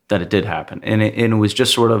that it did happen. And it was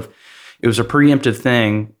just sort of, it was a preemptive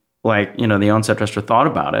thing. Like, you know, the on-set dresser thought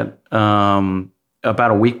about it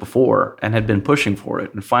about a week before and had been pushing for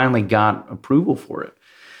it and finally got approval for it.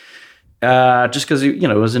 Just because, you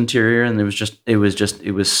know, it was interior and it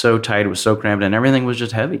was so tight, it was so cramped, and everything was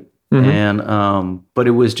just heavy. And but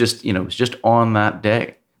it was just, you know, it was just on that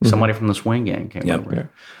day. Somebody from the swing gang came over. Yeah.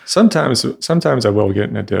 Sometimes I will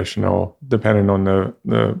get an additional, depending on the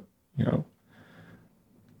you know,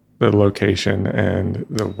 the location and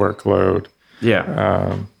the workload.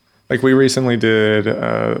 Yeah. Like we recently did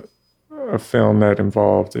a film that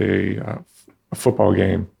involved a football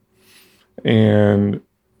game, and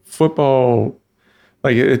football,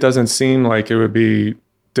 like it doesn't seem like it would be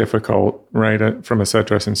difficult, right, from a set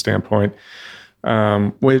dressing standpoint,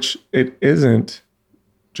 which it isn't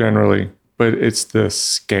generally, but it's the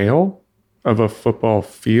scale of a football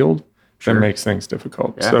field that makes things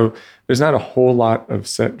difficult. Yeah. So there's not a whole lot of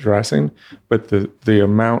set dressing, but the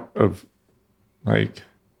amount of like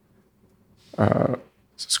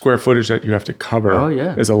square footage that you have to cover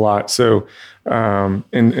is a lot. So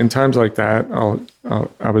in times like that,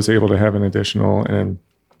 I was able to have an additional. And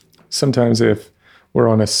sometimes if we're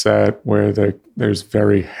on a set where there's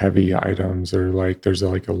very heavy items or like there's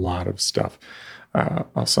like a lot of stuff,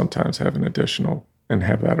 I'll sometimes have an additional and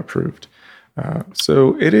have that approved.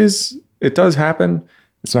 So it does happen.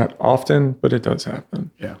 It's not often, but it does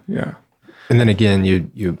happen. Yeah. And then again,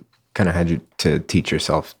 you kind of had to teach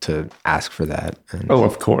yourself to ask for that. Oh,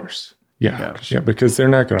 of course. Yeah, because they're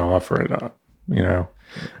not going to offer it up, you know.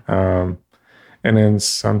 And then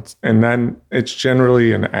it's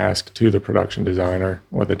generally an ask to the production designer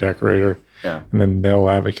or the decorator. Yeah. And then they'll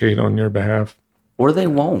advocate on your behalf. Or they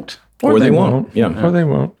won't. Or they won't. Yeah. Or they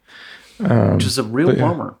won't. Which is a real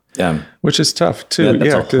bummer. Yeah. Which is tough too.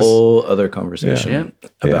 That's a whole other conversation Yeah.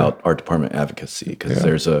 about art department advocacy,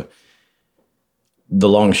 because the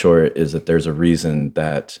long short is that there's a reason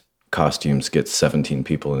that costumes get 17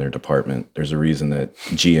 people in their department. There's a reason that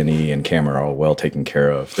G&E and camera are all well taken care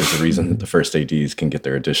of. There's a reason that the first ADs can get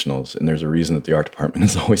their additionals. And there's a reason that the art department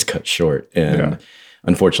is always cut short. And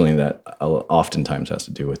unfortunately, that oftentimes has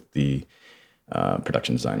to do with the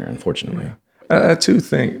production designer, unfortunately. I too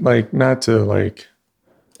think, like, not to like,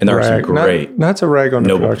 and there are some great, not to rag on the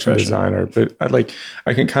noble production designer, but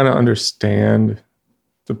I can kind of understand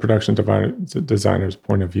the production designer's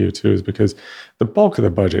point of view too, is because the bulk of the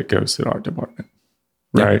budget goes to the art department,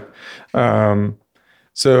 right?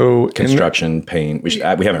 So construction, paint, we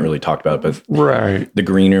haven't really talked about it, but right, the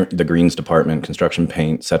greens department, construction,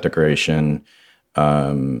 paint, set decoration,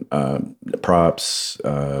 props,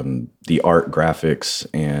 the art, graphics,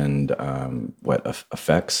 and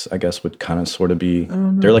effects, I guess, would kind of sort of be,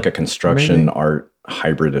 they're like a construction art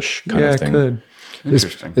hybridish kind of thing. Could.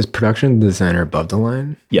 Is production designer above the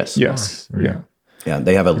line? Yes. Yeah,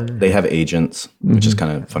 they have agents, which is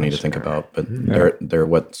kind of funny to think about, but they're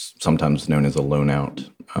what's sometimes known as a loan out.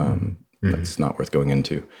 That's not worth going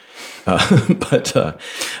into. But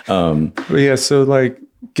yeah, so like,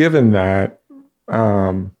 given that,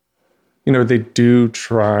 they do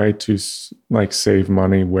try to like save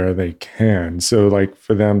money where they can. So like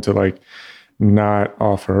for them to like not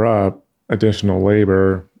offer up additional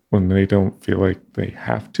labor when they don't feel like they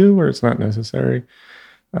have to or it's not necessary.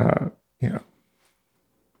 You know,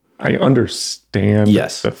 I understand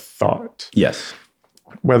Yes. the thought. Yes.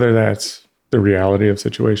 Whether that's the reality of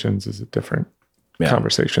situations is a different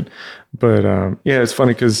conversation. But yeah, it's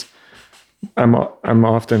funny because I'm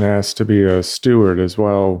often asked to be a steward as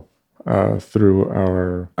well through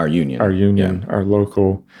our union, our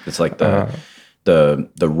local. It's like the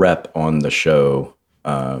rep on the show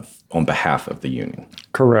on behalf of the union.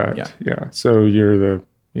 Correct. Yeah. So you're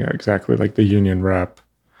exactly, like the union rep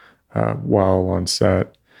while on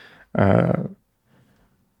set,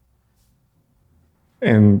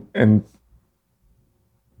 and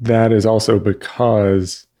that is also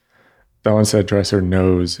because the on-set dresser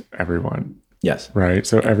knows everyone. Yes. Right.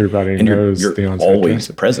 So everybody And knows you're the on-set always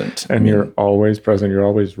dresser. present. And you're always present. You're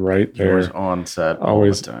always right there. Always on set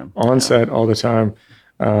Always all the time. on set all the time.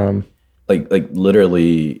 like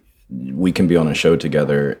literally, we can be on a show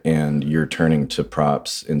together and you're turning to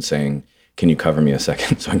props and saying, can you cover me a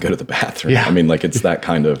second so I can go to the bathroom? Yeah. I mean, like, it's that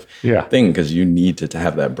kind of Yeah. thing, because you need to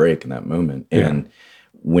have that break in that moment. And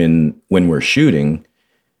when we're shooting,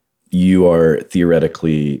 you are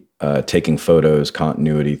theoretically taking photos,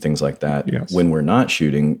 continuity, things like that. Yes. When we're not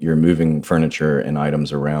shooting, you're moving furniture and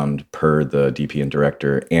items around per the DP and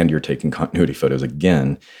director, and you're taking continuity photos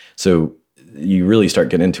again. So you really start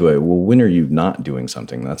getting into it. Well, when are you not doing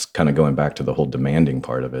something? That's kind of going back to the whole demanding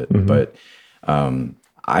part of it. Mm-hmm. But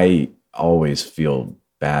I always feel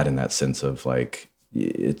bad in that sense of, like,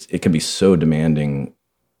 it can be so demanding.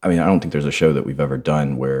 I mean, I don't think there's a show that we've ever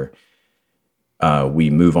done where we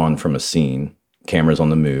move on from a scene, cameras on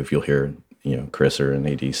the move. You'll hear, Chris or an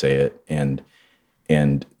AD say it, and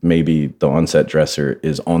maybe the on-set dresser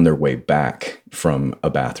is on their way back from a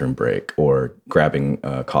bathroom break or grabbing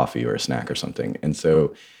a coffee or a snack or something. And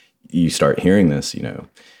so you start hearing this,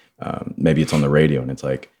 maybe it's on the radio and it's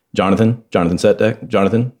like, Jonathan set deck,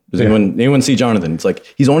 Jonathan, does anyone see Jonathan? It's like,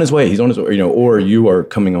 he's on his way, or you are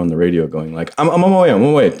coming on the radio going like, I'm on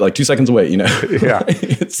my way, like 2 seconds away, Yeah.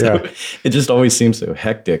 So it just always seems so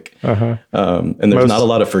hectic. And there's not a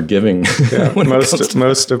lot of forgiving. Yeah, when it comes to-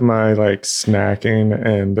 most of my like snacking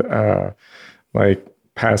and like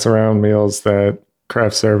pass around meals that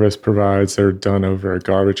craft service provides are done over a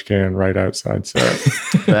garbage can right outside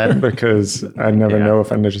set because I never know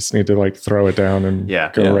if I just need to like throw it down and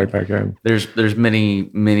go right back in. There's many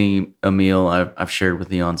a meal I've shared with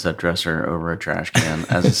the on-set dresser over a trash can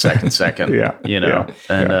as a second.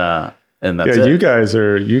 And that's it. You guys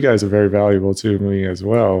are very valuable to me as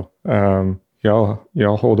well.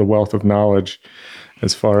 Y'all hold a wealth of knowledge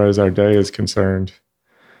as far as our day is concerned.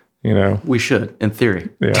 We should, in theory.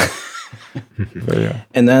 Yeah. But yeah.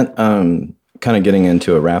 And that kind of getting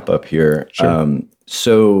into a wrap up here. Sure.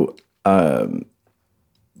 Want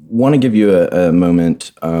to give you a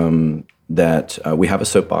moment that we have a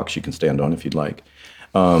soapbox you can stand on if you'd like,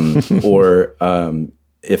 or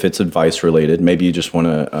if it's advice related, maybe you just want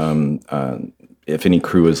to. If any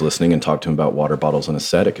crew is listening and talk to them about water bottles on a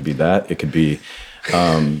set, it could be that. It could be,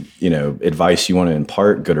 advice you want to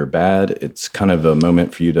impart, good or bad. It's kind of a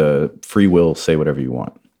moment for you to free will say whatever you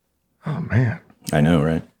want. Oh man. I know,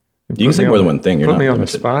 right? You can say more than one thing. You're put not me on the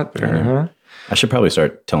limited. spot there, huh? I should probably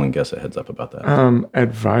start telling guests a heads up about that.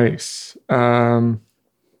 Advice.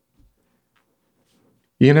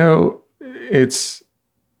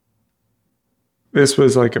 This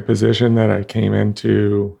was like a position that I came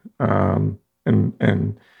into and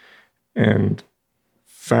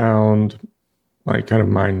found like kind of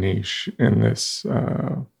my niche in this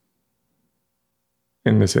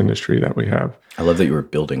industry that we have. I love that you were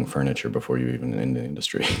building furniture before you were even in the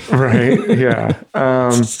industry. Right. Yeah.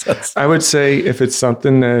 I would say if it's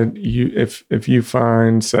something that if you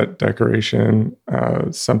find set decoration,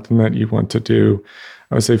 something that you want to do,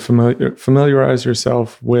 I would say familiarize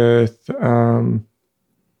yourself with,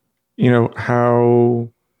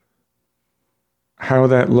 how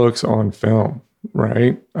that looks on film,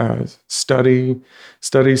 right? Study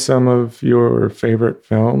some of your favorite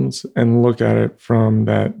films and look at it from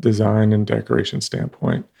that design and decoration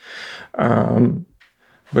standpoint.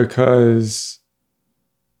 Because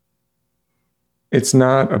it's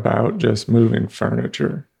not about just moving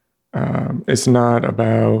furniture. It's not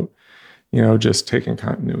about, just taking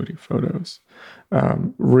continuity photos.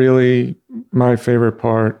 Really, my favorite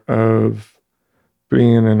part of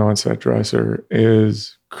being an on-set dresser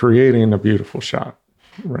is creating a beautiful shot,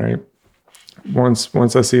 right?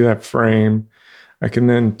 Once I see that frame, I can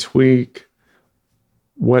then tweak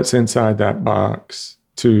what's inside that box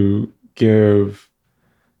to give,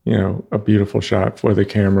 a beautiful shot for the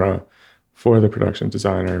camera, for the production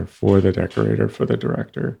designer, for the decorator, for the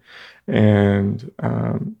director. And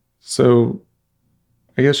so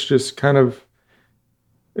I guess just kind of,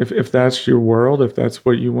 if that's your world, if that's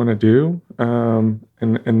what you want to do,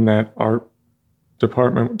 and that art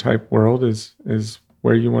department type world is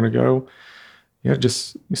where you want to go, yeah,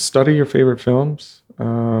 just study your favorite films,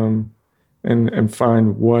 and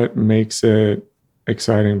find what makes it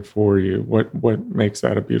exciting for you, what makes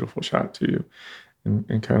that a beautiful shot to you,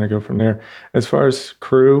 and kind of go from there. As far as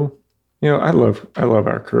crew, I love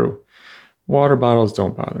our crew. Water bottles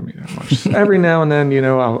don't bother me that much. Every now and then,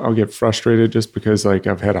 I'll get frustrated just because like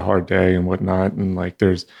I've had a hard day and whatnot, and like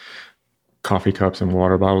there's coffee cups and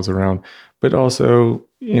water bottles around. But also,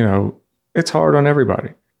 it's hard on everybody,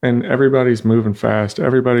 and everybody's moving fast.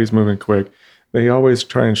 Everybody's moving quick. They always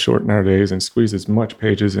try and shorten our days and squeeze as much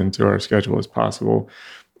pages into our schedule as possible.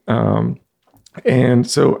 And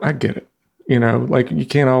so I get it, like you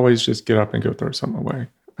can't always just get up and go throw something away.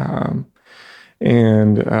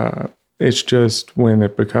 It's just when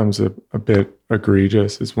it becomes a bit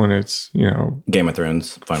egregious is when it's, Game of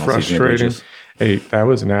Thrones final season frustrating. egregious. Hey, that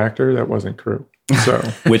was an actor, that wasn't crew. So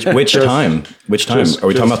Which time? Which time? Are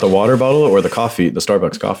we talking about the water bottle or the coffee, the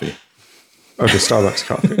Starbucks coffee? the Starbucks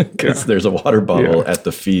coffee. Because there's a water bottle at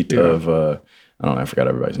the feet of, I don't know, I forgot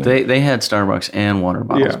everybody's name. They had Starbucks and water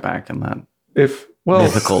bottles back in that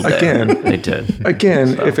mythical day. Again, they did.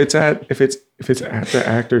 Again, so. if it's at the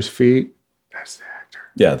actor's feet, that's the actor.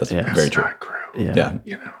 Yeah, that's very true. Not crew. Yeah.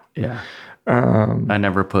 Yeah. I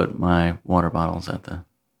never put my water bottles at the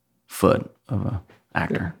foot of an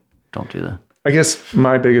actor. Don't do that. I guess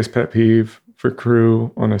my biggest pet peeve for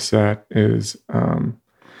crew on a set is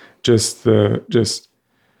just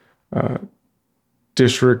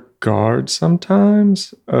disregard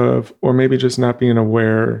sometimes of, or maybe just not being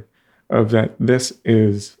aware of that this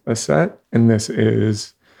is a set and this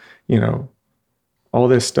is, all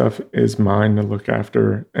this stuff is mine to look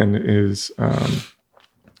after, and is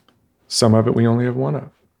some of it we only have one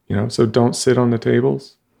of, so don't sit on the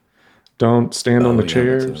tables, don't stand on the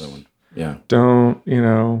chairs. Yeah. Don't,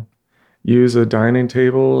 use a dining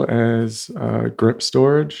table as grip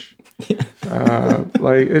storage.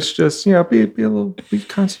 Like it's just, be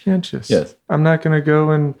conscientious. Yes. I'm not going to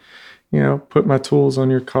go and, put my tools on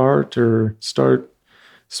your cart or start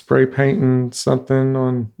spray painting something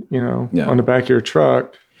on, on the back of your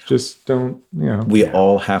truck. Just don't, We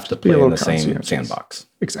all have to play in the same sandbox.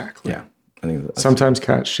 Exactly. Yeah. I think that's sometimes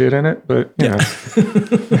cats shit in it, but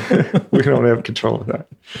we don't have control of that.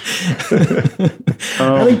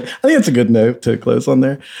 I think that's a good note to close on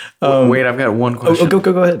there. Wait, I've got one question. Go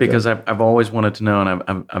ahead. Because I've always wanted to know,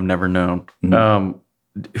 and I've never known. Mm-hmm.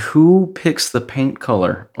 Who picks the paint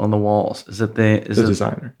color on the walls? Is it the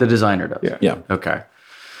designer? The designer does. Yeah. Okay.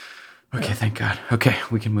 Okay, thank God. Okay,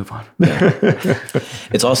 we can move on. Yeah.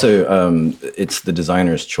 It's also, it's the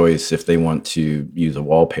designer's choice if they want to use a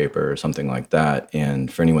wallpaper or something like that.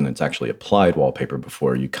 And for anyone that's actually applied wallpaper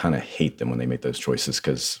before, you kind of hate them when they make those choices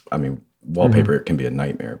because, wallpaper can be a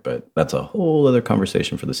nightmare, but that's a whole other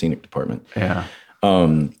conversation for the scenic department. Yeah.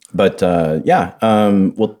 Well,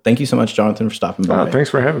 thank you so much, Jonathan, for stopping by. Thanks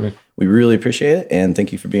for having me. We really appreciate it. And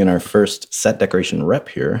thank you for being our first set decoration rep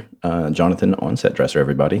here. Jonathan, on set dresser,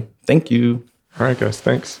 everybody. Thank you. All right, guys.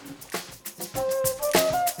 Thanks.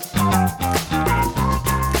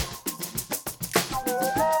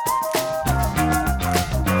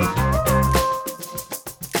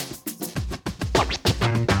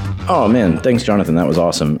 Oh, man. Thanks, Jonathan. That was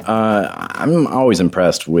awesome. I'm always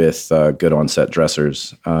impressed with good on-set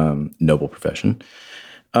dressers. Noble profession.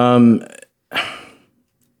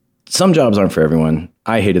 Some jobs aren't for everyone.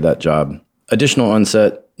 I hated that job. Additional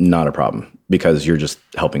on-set, not a problem because you're just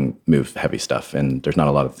helping move heavy stuff and there's not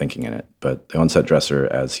a lot of thinking in it. But the on-set dresser,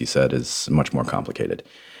 as he said, is much more complicated.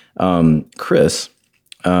 Chris,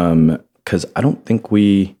 because I don't think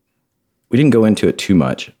we didn't go into it too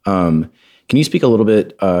much. Can you speak a little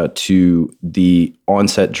bit to the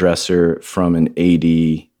on-set dresser from an AD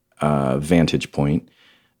vantage point?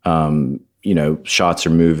 Shots are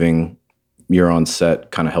moving. You're on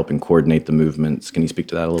set, kind of helping coordinate the movements. Can you speak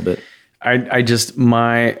to that a little bit? I just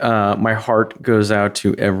my heart goes out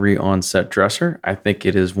to every on-set dresser. I think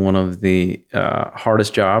it is one of the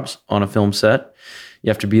hardest jobs on a film set. You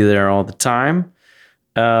have to be there all the time.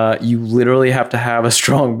 You literally have to have a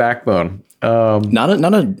strong backbone. Not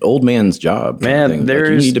an old man's job. Man,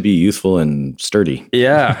 you need to be youthful and sturdy.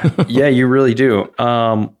 Yeah, you really do.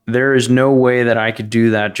 There is no way that I could do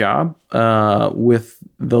that job with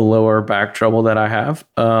the lower back trouble that I have.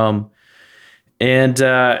 It's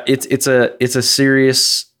a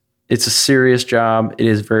serious job. It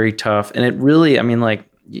is very tough, and it really,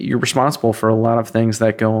 you're responsible for a lot of things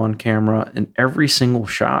that go on camera in every single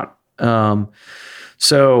shot.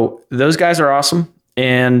 So those guys are awesome.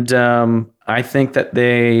 And I think that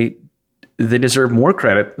they deserve more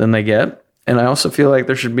credit than they get. And I also feel like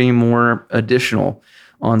there should be more additional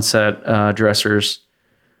on-set dressers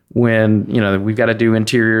when, we've got to do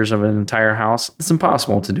interiors of an entire house. It's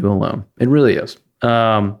impossible to do alone. It really is.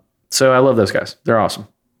 So I love those guys. They're awesome.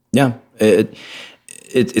 Yeah.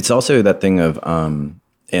 It's also that thing of,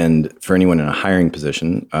 and for anyone in a hiring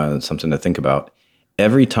position, something to think about.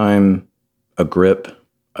 Every time a grip,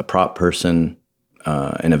 a prop person,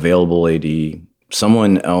 an available AD,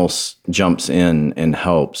 someone else jumps in and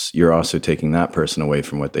helps, you're also taking that person away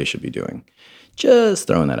from what they should be doing. Just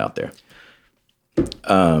throwing that out there.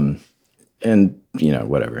 And,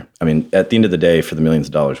 whatever. I mean, at the end of the day, for the millions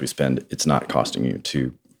of dollars we spend, it's not costing you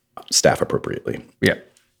to staff appropriately. Yeah.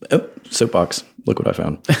 Oh, soapbox. Look what I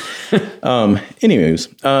found. Anyways,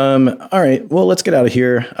 all right. Well, let's get out of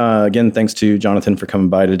here. Again, thanks to Jonathan for coming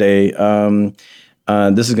by today.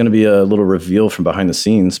 This is going to be a little reveal from behind the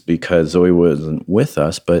scenes because Zoe wasn't with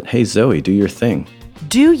us. But hey, Zoe, do your thing.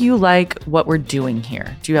 Do you like what we're doing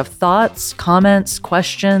here? Do you have thoughts, comments,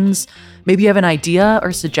 questions? Maybe you have an idea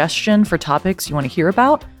or suggestion for topics you want to hear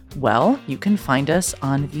about? Well, you can find us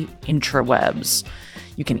on the intrawebs.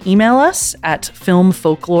 You can email us at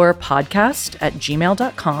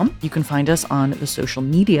filmfolklorepodcast@gmail.com. You can find us on the social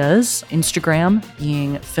medias, Instagram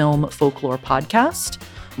being Film Folklore Podcast.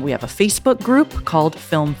 We have a Facebook group called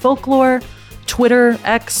Film Folklore, Twitter,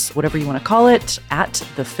 X, whatever you want to call it, at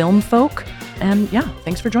The Film Folk. And yeah,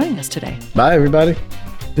 thanks for joining us today. Bye, everybody.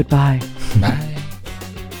 Goodbye. Bye.